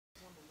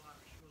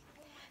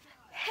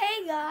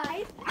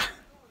guys.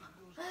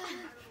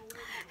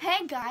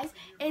 Hey guys,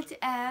 it's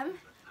M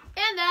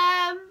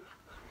And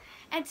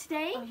and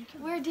today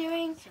we're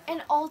doing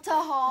an Ulta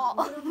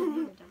haul.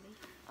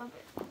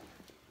 Okay.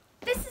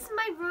 This is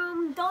my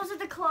room. Those are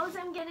the clothes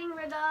I'm getting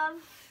rid of.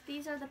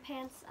 These are the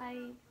pants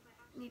I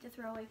need to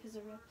throw away because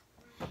they're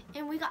ripped.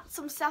 And we got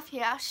some stuff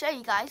here. I'll show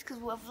you guys because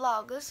we're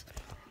vloggers.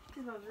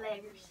 Because we're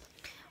vloggers.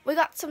 We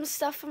got some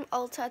stuff from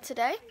Ulta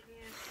today.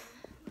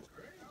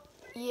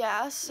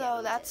 Yeah, so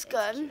that's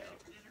good.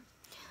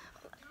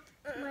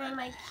 I'm wearing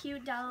my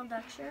cute Donald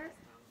Duck shirt.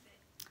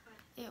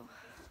 Ew.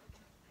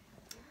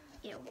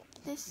 Ew.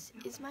 This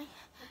is my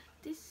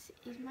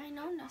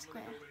Nona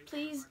square.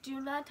 Please do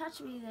not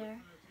touch me there.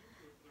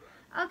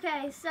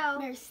 Okay, so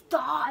Mary,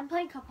 stop. I'm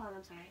playing Cup on.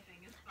 I'm sorry.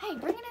 Hey,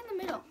 bring it in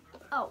the middle.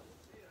 Oh,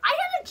 I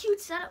had a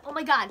cute setup. Oh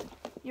my God,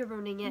 you're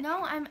ruining it.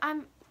 No,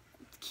 I'm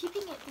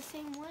keeping it the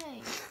same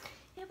way.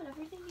 Yeah, but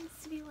everything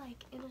needs to be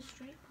like in a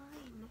straight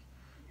line.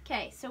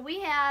 Okay, so we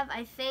have,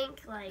 I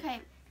think, like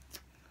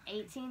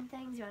 18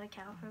 things. You want to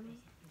count for me?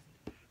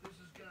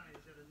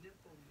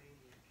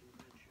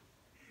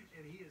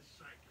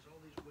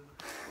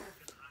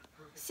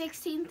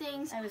 16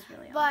 things. I was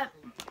really on. But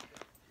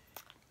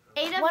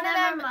 8 of one them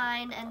of are them-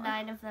 mine, and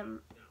 9 of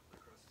them,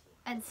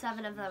 and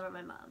 7 of them are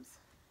my mom's.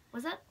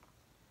 Was that?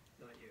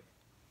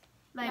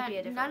 Might be a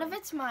different none of one.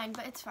 it's mine,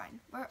 but it's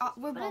fine. We're But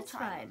both it's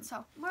trying. fine.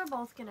 So We're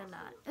both gonna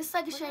not. this is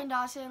like a Shane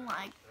Dawson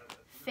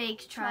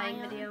Fake trying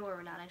Try on. video where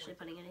we're not actually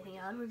putting anything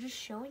on. We're just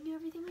showing you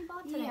everything we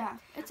bought today. Yeah,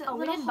 it's a Oh,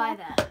 we little didn't buy haul.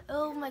 that.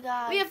 Oh my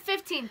God. We have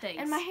 15 things.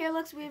 And my hair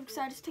looks weird because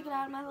I just took it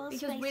out of my little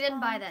because space we didn't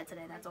buy bun. that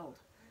today. That's old.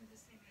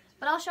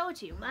 But I'll show it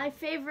to you. My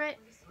favorite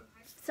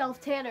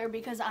self-tanner,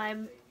 because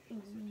I'm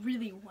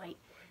really white,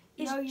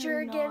 is No,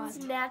 you're Jergens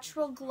not.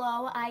 Natural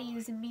Glow. I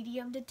use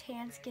medium to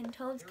tan skin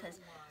tones because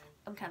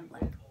I'm kind of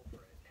black.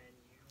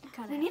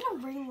 We need a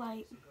ring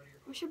light.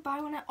 We should buy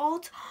one at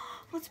Ulta.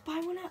 Let's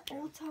buy one at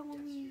Ulta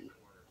when we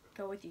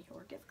go with your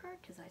gift card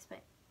because I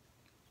spent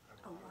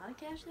a lot of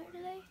cash there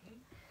today.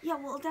 Yeah,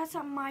 well, that's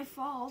not my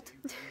fault.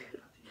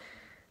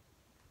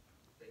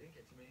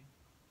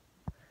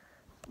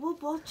 We'll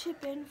both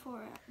chip in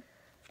for it.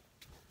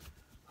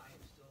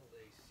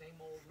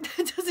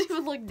 It doesn't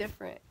even look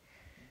different.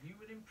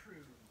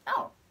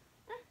 Oh.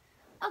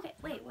 Okay,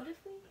 wait, what if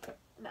we...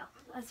 No,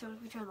 that's what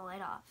if we turn the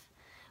light off.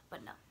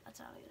 But no, that's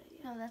not a good idea.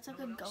 No, that's a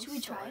good ghost Should we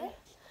try story. it?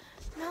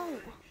 No.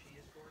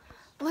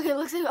 Look, it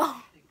looks like...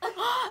 Oh. It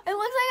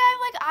looks like I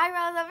have, like,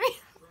 eyebrows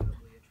everywhere.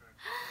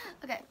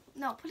 Okay,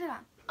 no, put it on.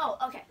 Oh,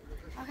 okay.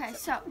 Okay,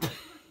 so...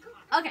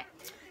 Okay,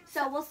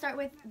 so we'll start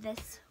with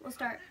this. We'll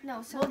start...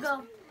 No, so... We'll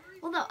go...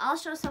 Well, no, I'll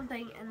show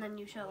something, and then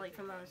you show, like,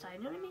 from the other side.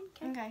 You know what I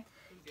mean? Okay.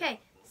 Okay,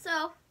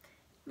 so,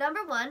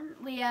 number 1,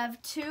 we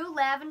have 2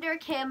 lavender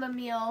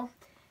chamomile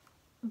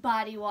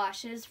body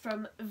washes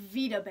from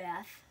Vita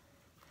Bath.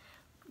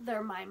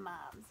 They're my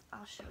mom's.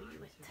 I'll show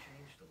you it.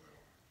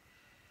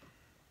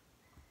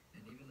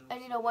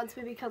 And, you know, once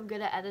we become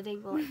good at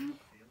editing, we'll, like,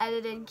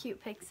 edit in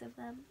cute pics of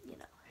them, you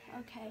know.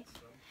 Okay.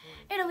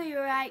 It'll be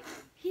right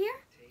here.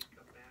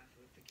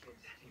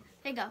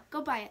 There you go.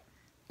 Go buy it.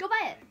 Go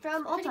buy it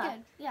from Pretty Ulta.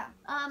 good. Yeah.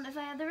 If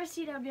I had the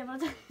receipt, I would be able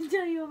to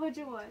tell you how much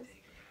it was.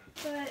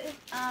 But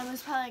It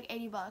was probably like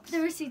 $80. the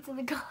receipt's in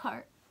the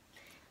car.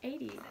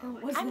 80.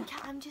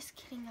 I'm just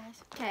kidding,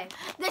 guys. Okay.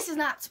 This is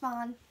not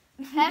Spawn.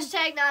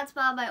 Hashtag not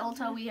spawned by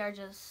Ulta. We are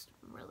just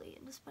really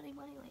into spending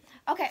money lately.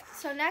 Okay,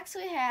 so next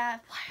we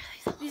have.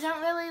 These aren't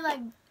really like.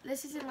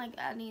 This isn't like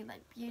any like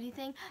beauty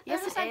thing. Yes,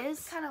 They're just, it like,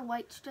 is. kind of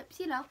white strips,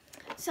 you know.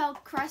 So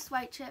crushed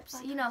white chips.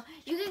 You know,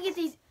 you could get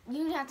these.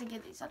 You don't have to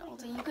get these at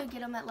Ulta. You could get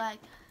them at like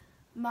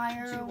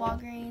Meijer or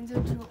Walgreens or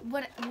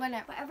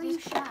whatever. Wherever you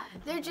shop.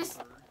 They're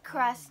just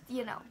crust,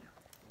 you know.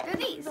 They're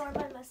these. Door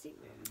by my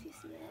secret room, if you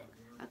see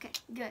it. Okay,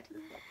 good.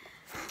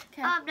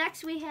 Okay.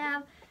 Next we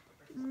have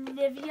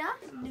Nivea.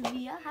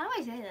 How do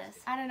I say this?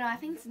 I don't know. I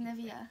think it's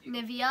Nivea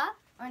Nivea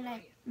or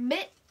like.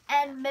 Mint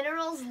and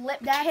Minerals Lip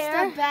That's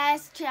Care. the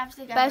best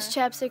chapstick ever. Best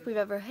chapstick we've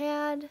ever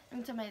had.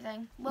 It's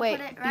amazing. We'll Wait,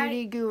 put it right.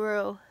 Beauty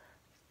Guru.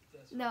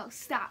 No,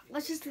 stop.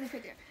 Let's just do the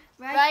picture.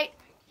 Right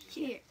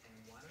Here.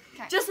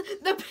 Okay. Just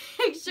the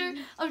picture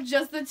of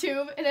just the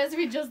tube. It has to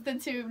be just the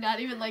tube, not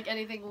even like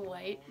anything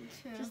white.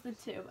 Just the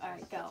tube. All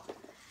right, go.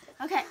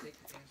 Okay.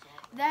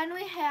 Then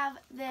we have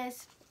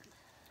this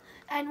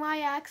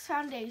NYX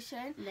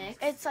foundation. NYX.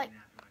 It's like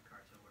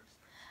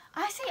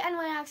I say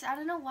NYX. I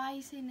don't know why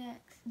you say NYX.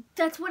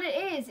 That's what it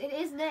is. It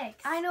is NYX.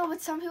 I know,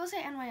 but some people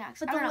say NYX.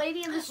 But I don't the know.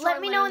 lady in the store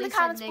Let me know in the literally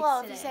comments said below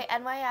NYX if you today.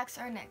 say NYX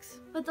or NYX.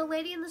 But the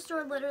lady in the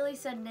store literally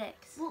said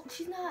NYX. Well,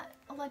 she's not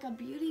like a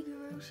beauty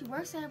guru. She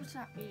works there, but she's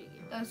not a beauty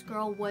guru. This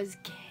girl was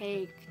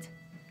caked.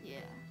 Yeah.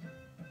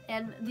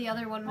 And the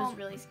other one was Oh.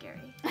 really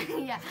scary.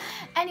 Yeah.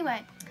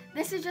 Anyway,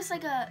 this is just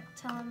like a.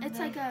 Tell him It's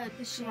like a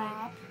shade.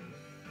 drop.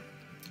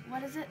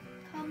 What is it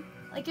called?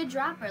 Like a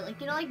dropper. Like,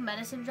 you know, like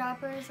medicine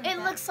droppers? Like It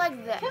that. looks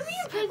like this. Come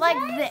here, princess.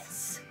 Like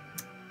this.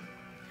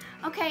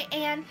 Okay,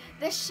 and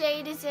the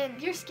shade is in.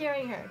 You're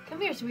scaring her. Come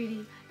here,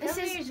 sweetie. This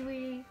Come is- here,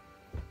 sweetie.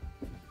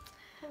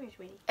 Come Come here,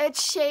 sweetie.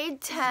 It's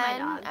shade This is my 10.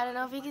 dog. I don't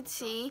know if you can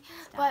see,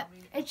 Stop. but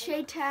it's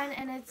shade 10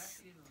 and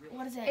it's,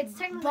 what is it? It's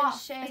technically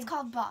buff. shade It's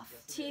called buff.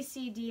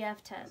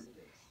 TCDF10.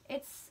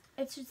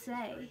 It should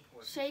say.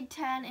 Shade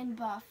 10 and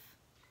buff.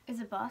 Is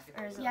it buff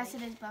or is it? Yes,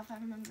 like, it is buff. I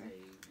remember.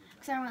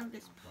 Because I went with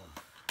this.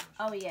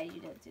 Oh yeah, you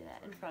did do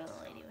that in front of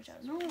the lady, which I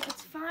was. No,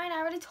 it's fine. I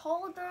already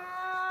told them.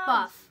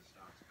 Buff.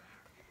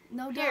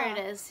 No, Here duh.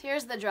 it is.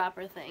 Here's the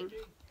dropper thing.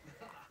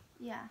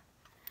 Yeah.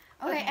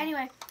 Okay,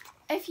 anyway.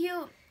 If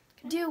you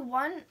do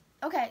one,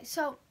 okay,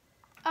 so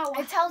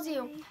it tells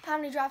you how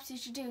many drops you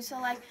should do. So,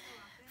 like,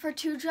 for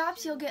 2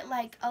 drops, you'll get,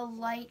 like, a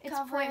light It's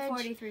coverage.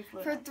 0.43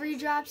 fluid. For 3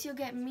 drops, you'll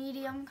get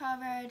medium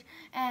coverage.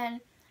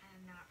 And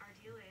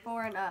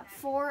 4 and up.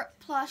 4+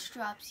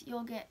 drops,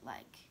 you'll get,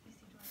 like,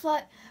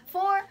 4+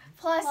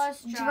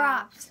 Plus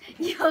drops,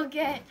 you'll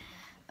get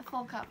a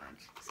full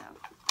coverage. So,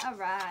 All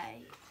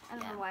right. I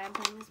don't Yeah. know why I'm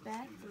putting this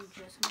back. I'm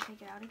just gonna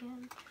take it out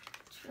again.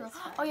 true. That's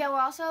fine. Oh, yeah,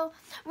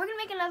 we're going to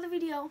make another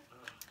video.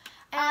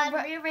 And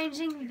we're-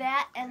 rearranging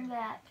that and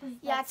that. 'cause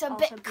yeah, that's it's a also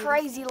bit beautiful.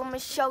 crazy. Let me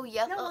show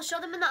you. No, we'll show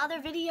them in the other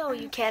video.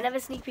 You can't have a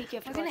sneak peek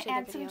if We're you're going to watching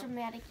add the some video.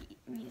 dramatic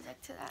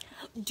music to that.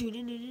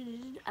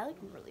 I look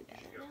really bad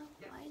right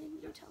now. Why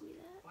didn't you tell me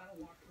that?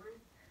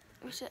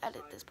 We should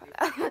edit this part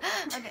out.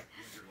 Okay.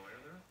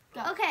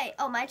 Go. Okay,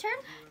 oh, my turn?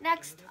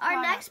 Next. Our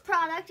product. next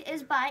product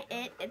is by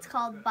It. It's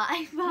called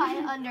Bye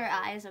Bye Under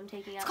Eyes. I'm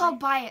taking out. It's called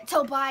Buy It.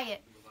 So buy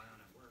it.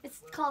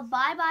 It's called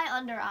Bye Bye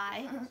Under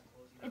Eye.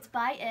 It's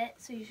by It,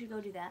 so you should go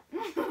do that.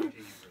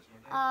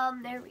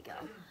 There we go.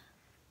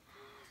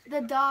 The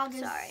dog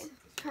is Sorry.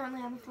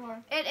 currently on the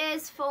floor. It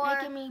is for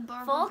Making me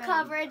barf full already.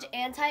 coverage,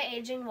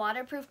 anti-aging,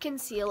 waterproof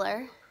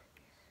concealer.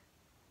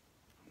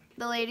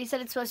 The lady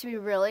said it's supposed to be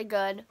really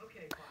good.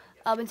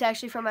 It's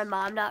actually for my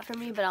mom, not for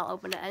me, but I'll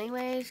open it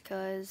anyways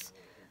because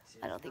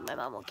I don't think my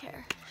mom will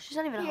care. She's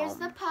not even Here's home.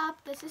 the pup.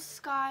 This is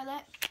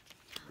Scarlet.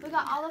 We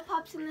got all the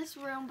pups in this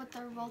room, but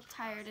they're both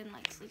tired and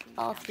like sleeping.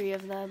 All now. 3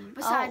 of them.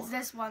 Besides Oh,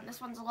 this one.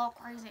 This one's a little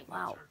crazy.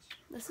 wow.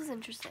 This is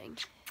interesting.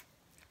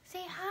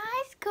 Say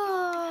hi,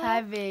 Scar.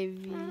 Hi,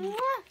 baby.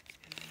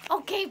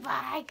 Okay,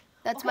 bye.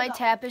 That's Okay, my go.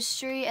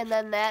 tapestry, and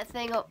then that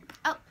thing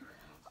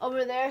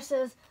over there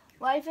says,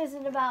 "Life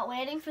isn't about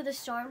waiting for the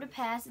storm to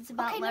pass. It's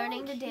about Okay, no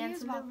learning one to dance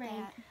cares in the about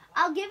rain." that.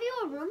 I'll give you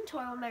a room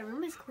tour when my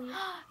room is clean.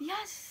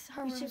 Yes,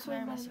 her We room's should very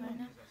clean my messy right room.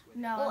 now.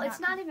 No, Well, I'm it's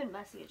not even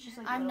messy. It's just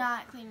like I'm little-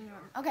 not cleaning your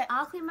room. Okay,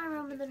 I'll clean my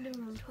room and then do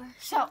a room tour.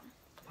 so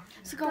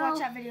go No. watch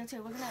that video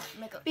too. We're gonna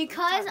make a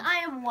Because ton. I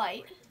am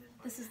white,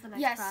 this is the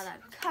next yes.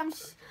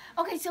 product.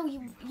 Okay, so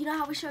you know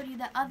how we showed you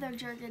the other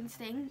Jergens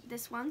thing?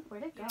 This one.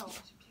 Where'd it go?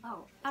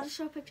 Oh, I'll just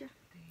show a picture.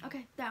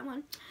 Okay, that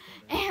one.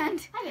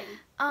 And hi,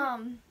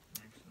 baby.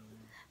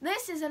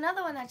 this is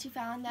another one that she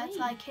found. That's Wait,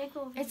 like can't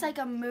go over it's here. like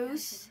a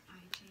mousse.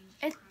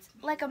 It's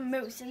like a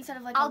mousse instead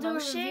of like I'll a do a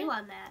lotion. review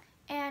on that.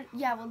 And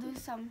yeah, we'll do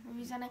some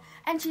reviews on it.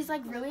 And she's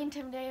like really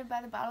intimidated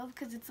by the bottle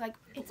because it's like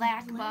It's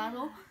black black.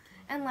 bottle,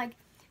 and like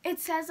it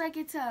says like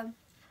it's a.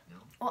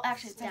 Well,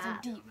 actually, it says a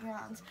Stop. deep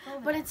bronze, Go over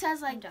but there. it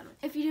says I'm like done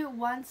with if you do it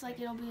once, like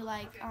it'll be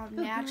like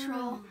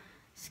natural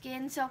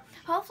skin. So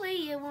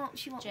hopefully it won't.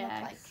 She won't look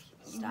Jax, like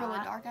stop.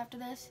 really dark after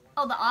this.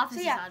 Oh, the office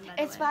So yeah, is on, by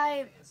the it's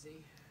way.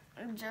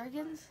 by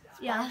Jergens.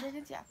 It's Yeah. by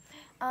Jergens,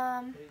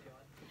 yeah.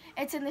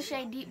 It's in the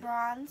shade deep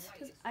bronze.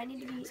 I need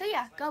to be So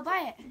yeah, go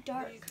buy it.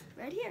 dark.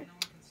 Right here.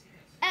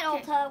 At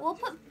Okay. Ulta, we'll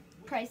put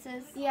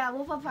prices. Yeah,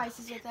 we'll put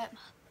prices with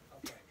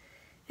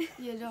it.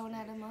 You don't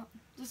add them up.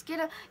 Just get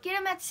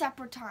them at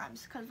separate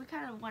times because we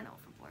kind of went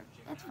overboard.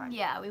 That's fine.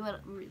 Yeah, we went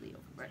really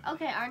overboard.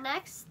 Okay, our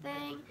next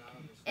thing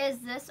is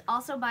this,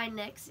 also by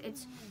NYX.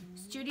 It's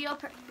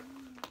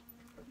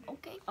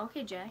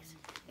Okay, Jax.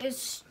 Is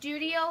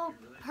Studio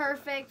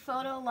Perfect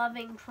Photo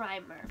Loving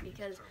Primer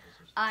because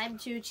I'm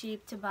too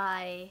cheap to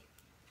buy.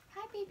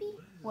 Hi, baby.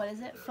 What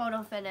is it?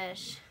 Photo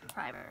Finish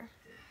Primer.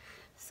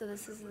 So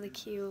this is the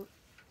cute.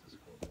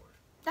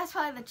 That's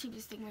probably the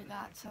cheapest thing we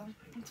got, so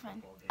it's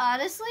fine.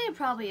 Honestly, it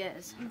probably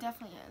is. It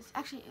definitely is.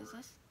 Actually, is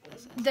this?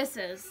 This is. This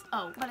is.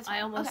 Oh, But it's I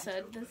fine. almost Okay.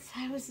 said this.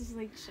 I was just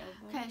like, show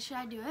them. Okay, should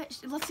I do it?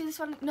 Let's do this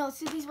one. No, let's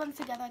do these ones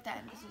together at the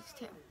end. This is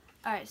two.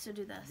 All right, so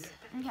do this.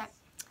 Okay.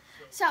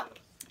 So,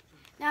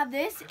 now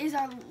this is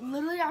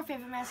literally our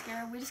favorite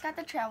mascara. We just got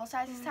the travel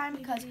size this time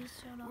because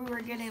we were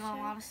getting a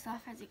lot of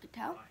stuff, as you could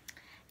tell.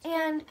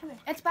 And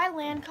it's by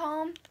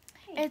Lancome.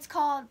 It's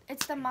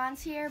the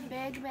Monsieur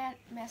Big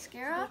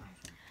Mascara.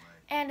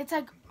 And it's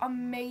like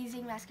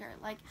amazing mascara.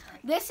 Like,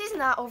 this is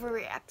not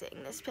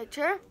overreacting, this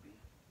picture.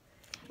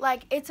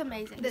 Like, it's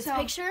amazing. This So,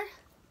 picture?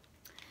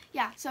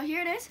 yeah, so here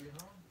it is.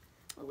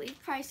 The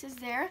leaf price is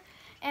there.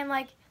 And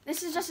like,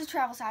 this is just a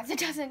travel size. It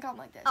doesn't come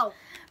like this. Oh.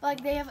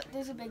 But like,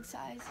 there's a big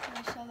size. Can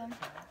I show them?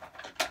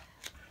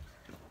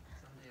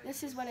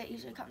 This is what it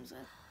usually comes with.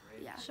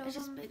 Yeah, Show it's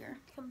just them bigger.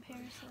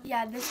 Comparison.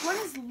 Yeah, this one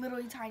is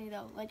literally tiny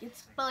though. Like,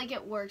 it's, But like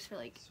it works for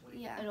like,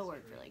 yeah. it'll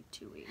work for like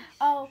 2 weeks.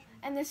 Oh,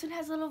 and this one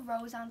has a little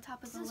rose on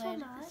top of the Does this lid. one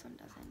not? This one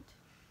doesn't.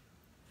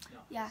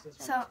 Yeah,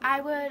 so I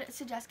would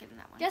suggest getting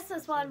that one. Guess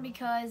this one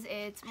because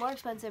it's more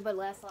expensive but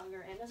lasts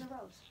longer and has a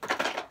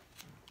rose.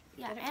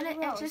 Yeah, and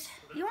it's just,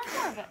 you want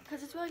more of it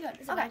because it's really good.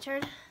 Is it my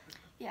turn?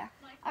 Yeah.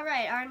 All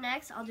right, our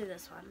next, I'll do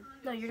this one.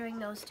 No, you're doing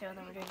those two, and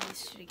then we're doing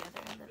these two together,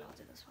 and then I'll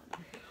do this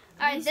one.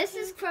 All right, this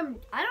is from,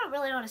 I don't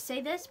really know how to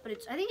say this, but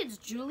I think it's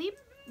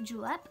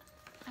Julep.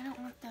 I don't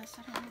want this.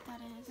 I don't know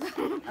what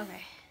that is.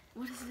 Okay.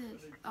 What is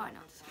this? Oh, I know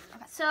this.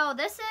 Okay. So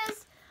this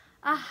is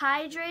a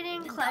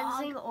hydrating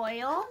cleansing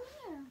oil.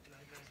 Yeah.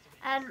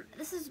 And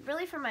this is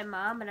really for my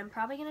mom, and I'm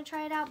probably going to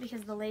try it out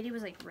because the lady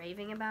was like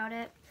raving about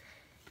it.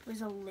 It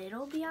was a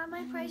little beyond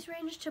my price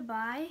range to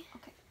buy.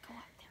 Okay, go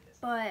on.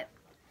 But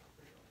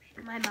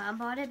my mom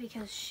bought it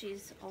because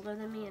she's older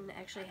than me and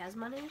actually has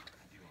money.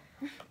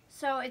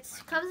 So it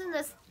comes in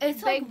this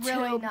It's big like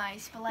really tube.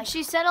 nice, but like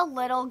She said a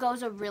little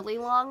goes a really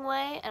long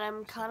way, and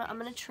I'm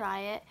gonna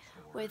try it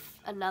with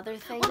another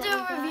thing. we'll do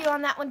a review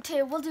on that one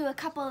too. We'll do a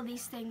couple of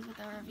these things with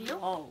a review.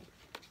 Oh.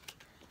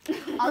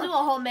 I'll do a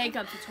whole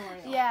makeup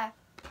tutorial. Yeah.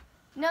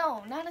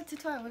 No, not a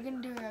tutorial. We're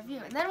gonna do a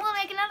review, and then we'll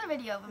make another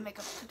video of a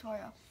makeup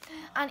tutorial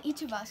on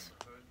each of us.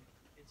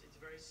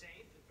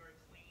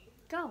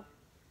 Go.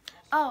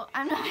 Oh,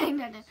 I'm not paying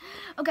attention.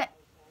 Okay.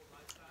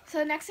 So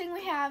the next thing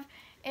we have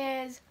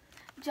is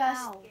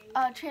just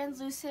a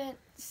translucent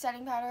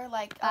setting powder,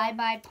 like I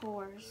buy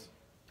pores.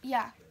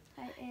 yeah.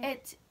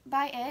 It's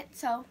by it,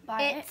 so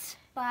by it. It's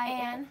by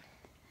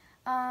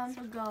And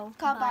so go.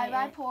 called by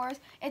it. pores.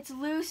 It's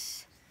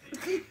loose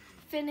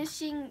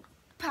finishing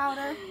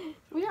powder.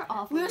 We are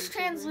awful. Loose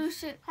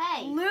translucent.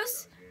 Hey.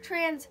 Loose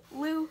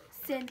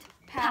translucent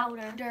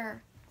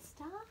powder.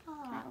 Stop.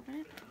 Can I open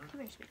it?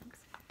 Come here, sweeties.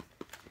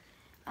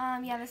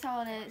 Yeah, that's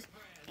all it is.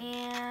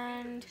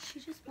 And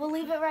we'll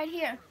leave it right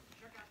here.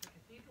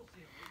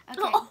 Okay.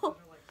 Oh.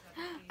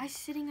 I'm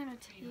sitting on her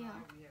tail.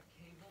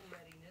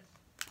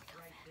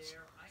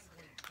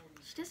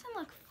 She doesn't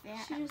look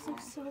fat. She at just all.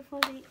 looks so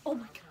funny. Oh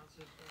my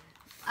god.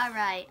 All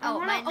right. I Oh,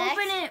 want my to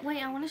open next it.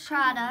 Wait, I want to show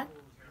product.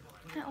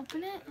 you. Can I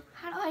open it?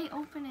 How do I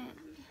open it?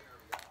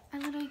 I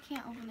literally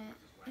can't open it.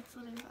 It's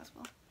literally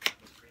impossible.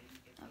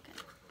 Okay.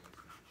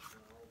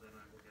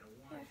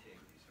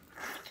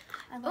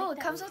 I like Oh, it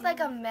that comes with thing. like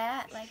a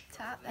matte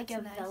top. Like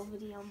That's a nice.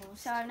 velvety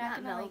almost. So I'm not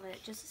gonna, like-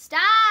 velvet. Just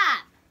stop.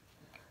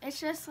 It's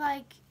just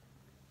like,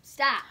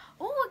 Stop.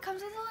 oh, it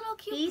comes with a little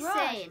cute He's brush.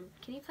 saying.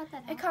 Can you cut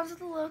that out? It comes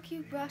with a little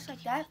cute brush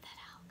like that. Cut that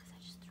out because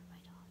I just threw my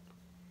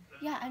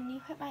dog. Yeah, and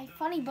you hit my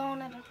funny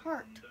bone and it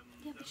hurt.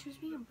 Yeah, but she was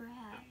being a brat.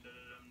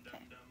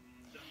 Okay.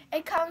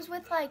 It comes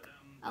with like,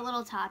 A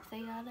little top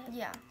thing on it.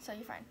 yeah, so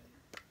you're fine.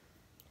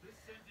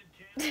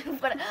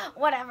 But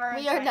whatever.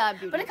 We it's are fine. not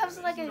beauty. But it comes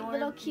with like a nor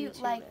little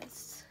cute like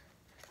YouTubers.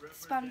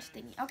 sponge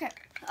thingy. Okay.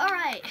 All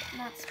right.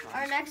 Not sponge.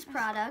 Our next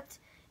product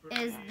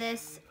is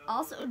this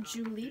also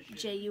Julep,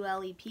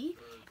 Julep.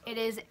 It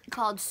is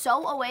called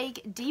So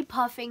Awake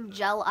Depuffing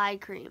Gel Eye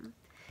Cream.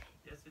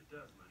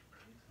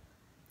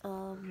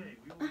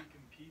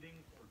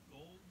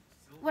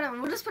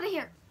 Whatever. We'll just put it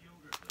here.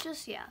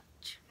 Just yeah.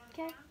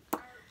 Okay.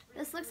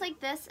 This looks like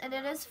this, and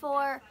it is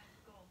for.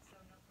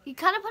 You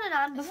kind of put it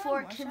on Is that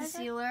before moisturizer?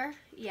 concealer.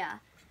 Yeah.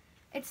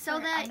 It's so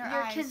For that under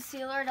your eyes.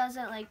 concealer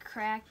doesn't like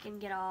crack and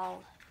get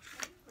all.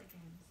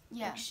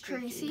 Yeah. Like,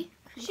 streaky. Creasy.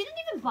 She didn't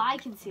even buy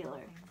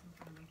concealer.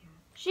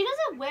 She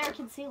doesn't wear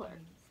concealer.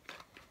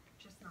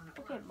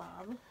 Okay,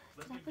 Mom.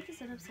 Did I put this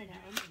in upside down?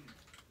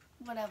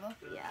 Whatever.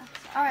 Yeah.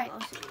 All right.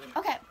 Mostly.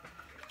 Okay.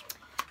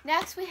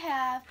 Next we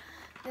have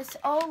this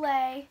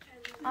Olay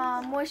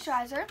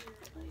moisturizer,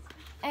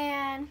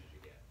 and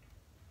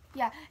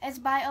yeah, it's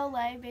by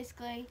Olay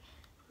basically,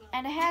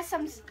 and it has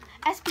some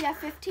SPF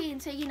 15,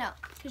 so you know,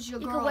 Cause you're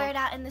you can wear it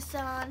out in the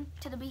sun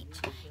to the beach.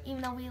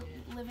 Even though we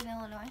live in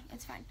Illinois,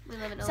 it's fine. We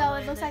live in So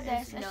Illinois, it looks like there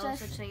this. is It's no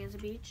just such thing as a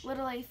beach.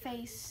 literally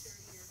face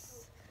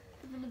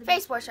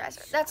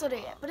moisturizer. That's what it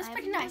is, but it's I've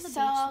pretty been to nice. the So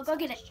beach go and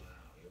get it.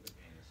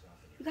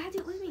 You gotta do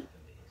it with me.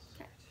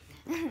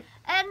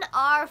 And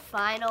our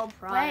final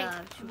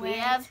product, we wait.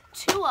 have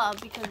two of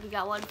because we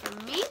got one for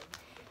me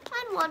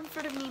and one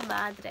for me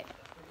madre.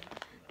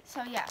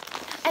 So yeah,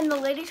 and the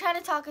lady tried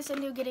to talk us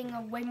into getting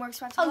a way more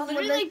expensive Oh, one.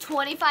 literally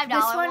When like $25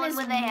 this one is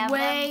when they have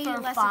way them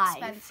for less $5.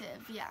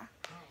 expensive. Yeah.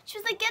 She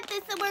was like, get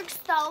this, it works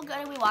so good.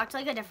 And we walked to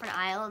like a different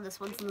aisle, and this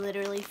one's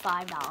literally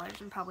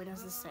 $5 and probably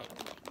does the same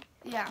thing.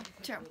 Yeah,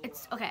 true.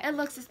 It's okay. It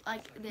looks just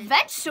like this.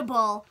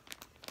 Vegetable.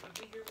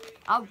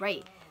 All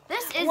right.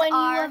 This is when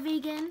our you are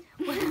vegan.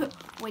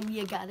 when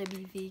you gotta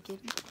be vegan.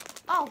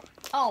 Oh,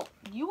 Oh,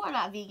 you are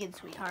not vegan,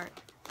 sweetheart.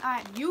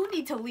 alright. You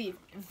need to leave.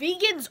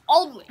 Vegans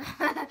only.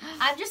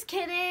 I'm just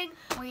kidding.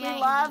 We ain't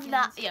love vegans.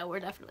 not. Yeah, we're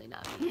definitely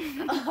not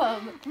vegan.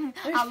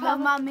 I love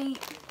my meat.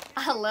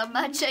 I love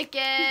my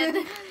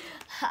chicken.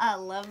 I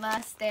love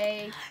my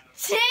steak.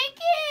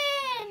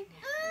 Chicken!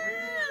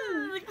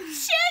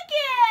 Chicken!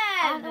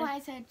 I don't know why I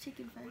said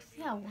chicken first.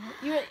 Yeah, what?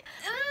 You're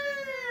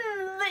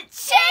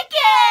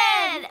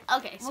chicken!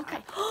 Okay, sorry. Okay.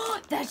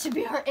 That should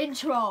be our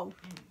intro.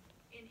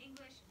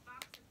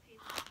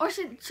 Or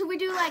should we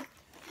do like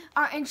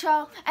our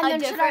intro and A then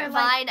should I different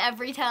like, vine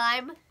every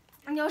time.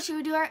 no, should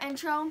we do our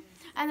intro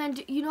and then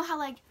you know how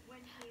like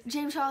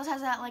James Charles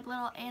has that like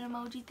little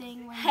emoji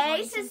thing when he Hey,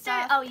 blinks and sister.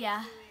 stuff? Oh,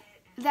 yeah.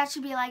 that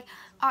should be like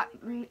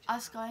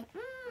us going,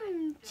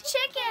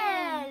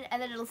 chicken,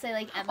 and then it'll say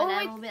like M&M.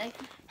 We'll be like,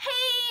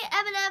 hey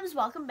M&Ms,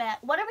 welcome back.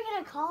 What are we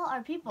gonna call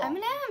our people?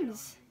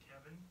 M&Ms.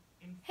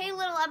 Hey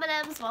little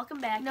M&Ms, welcome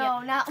back.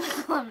 No, not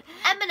little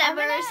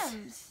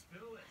M&Mers.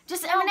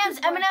 Just M&Ms.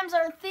 M&Ms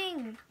are a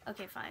thing.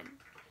 Okay, fine.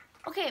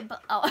 Okay,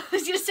 but I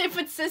was gonna say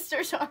put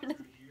sisters on it.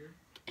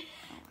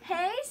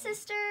 Hey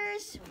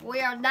sisters. We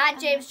are not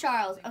James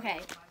Charles. Okay.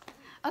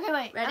 Okay,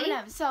 wait. Ready?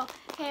 M&Ms. So,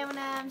 hey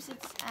M&Ms,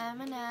 it's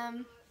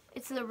M&M.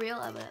 It's the real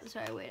M&M.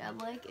 Sorry, wait. I'm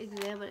like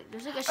examining.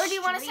 There's like a. Or do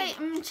you want to say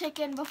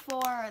chicken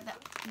before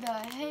the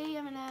hey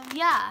M&M?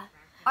 Yeah.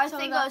 Our So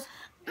thing the- goes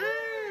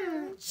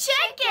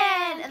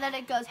chicken, and then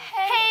it goes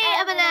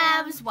hey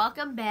M&Ms,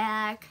 welcome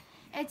back.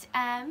 It's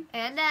M.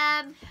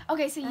 And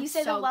Okay, so you That's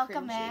say so the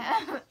welcome cringy.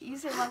 back. You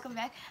say welcome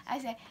back. I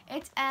say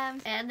it's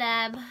M.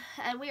 and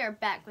we are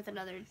back with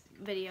another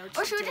video.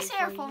 Or should we just say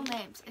our today full for you.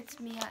 names? It's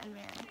Mia and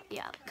Mary.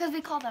 Yeah. Because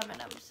we call them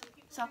M&Ms.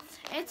 So,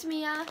 it's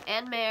Mia.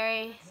 And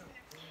Mary.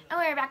 And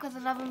we're back with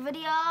another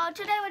video.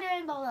 Today we're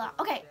doing blah, blah,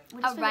 blah. Okay,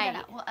 we'll just figure Alright. it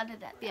out. We'll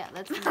edit that. Yeah,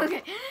 that's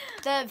Okay.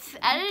 The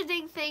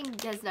editing thing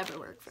has never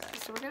worked for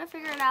us, so we're gonna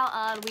figure it out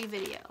on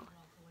WeVideo.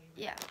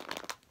 Yeah.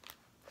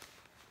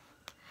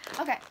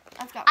 Okay,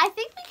 let's go. I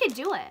think we could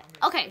do it.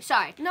 Okay,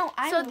 sorry. No,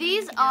 I So know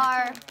these we can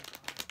are do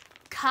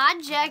it.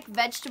 conjac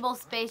vegetable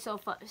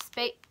facial Like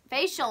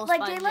they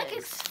sponges. like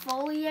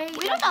exfoliate.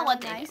 We don't know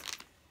what they nice.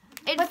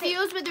 do.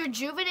 Infused with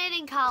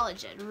rejuvenating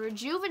collagen,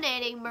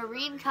 rejuvenating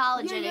marine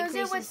collagen, You use it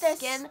increases with this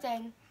skin.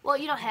 thing. Well,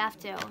 you don't have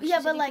to. She Yeah,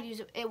 said but you like could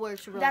use it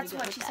works really that's good.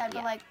 what with she that, said.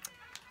 yeah. But like,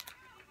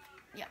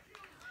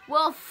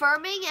 Will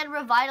firming and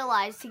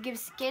revitalize to give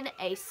skin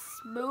a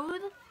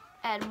smooth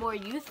and more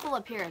youthful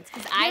appearance.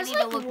 Because I there's need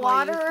like to look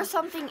water more or youthful.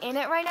 something in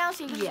it right now,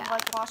 so you can Yeah. just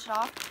like wash it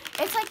off.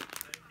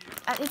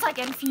 It's like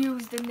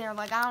infused in there.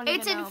 Like I don't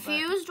It's even know.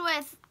 infused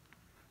with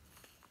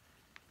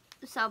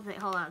something.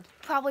 Hold on.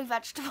 But probably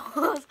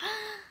vegetables.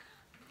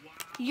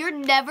 You're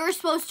never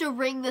supposed to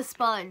wring the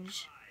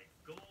sponge.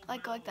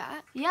 like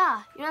that.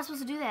 Yeah, you're not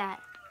supposed to do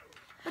that.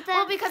 But then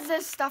Well, because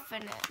there's stuff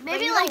in it. But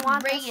maybe you like don't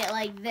want wring this- it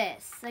like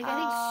this. Like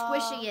I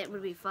think squishing it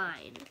would be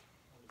fine.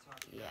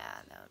 Yeah,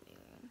 that would be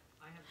weird.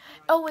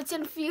 Oh, it's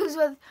infused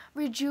with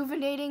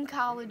rejuvenating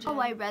collagen. Oh,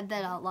 I read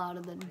that out loud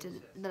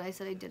and then I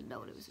said I didn't know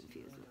what it was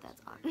infused with.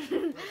 That's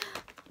odd.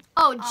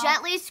 Oh,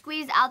 gently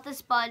squeeze out the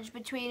sponge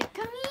between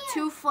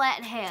two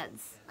flat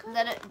hands.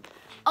 Then it.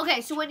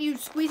 Okay, so when you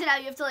squeeze it out,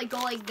 you have to like go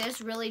like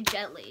this really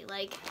gently,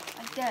 like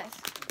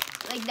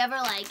this. never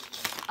like.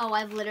 Oh,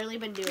 I've literally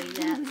been doing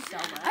that so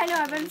much. I know,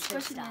 I've been You should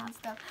squishing it stop. and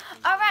stuff.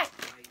 All right,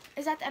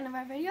 is that the end of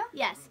our video?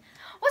 Yes.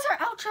 What's our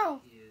outro?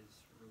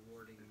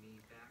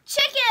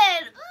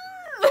 Chicken.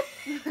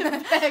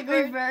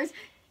 Reverse.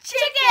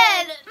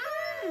 Chicken.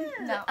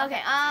 No.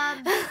 Okay.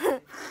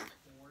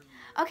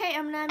 Okay,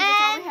 M&M's. And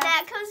That's all we have.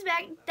 that comes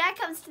back. That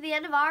comes to the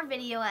end of our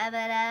video,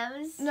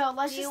 M&Ms. No,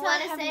 let's Do you just want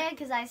not to have say it?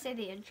 Because I say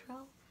the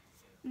intro.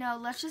 No,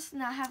 let's just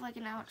not have like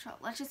an outro.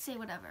 Let's just say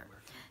whatever.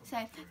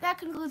 Say that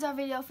concludes our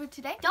video for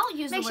today. Don't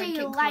use Make the sure word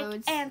you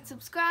concludes. like and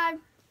subscribe.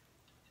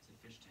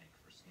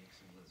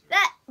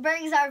 That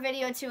brings our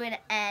video to an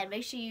end.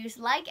 Make sure you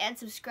like and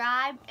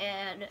subscribe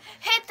and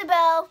Hit the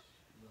bell.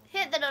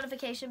 hit the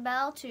notification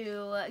bell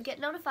to get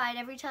notified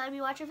every time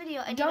you watch a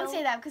video. And Don't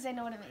say that because I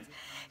know what it means.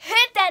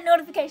 Hit that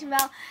notification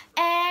bell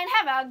and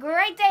have a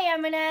great day,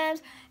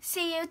 M&Ms.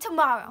 See you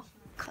tomorrow.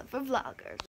 Clever Vloggers.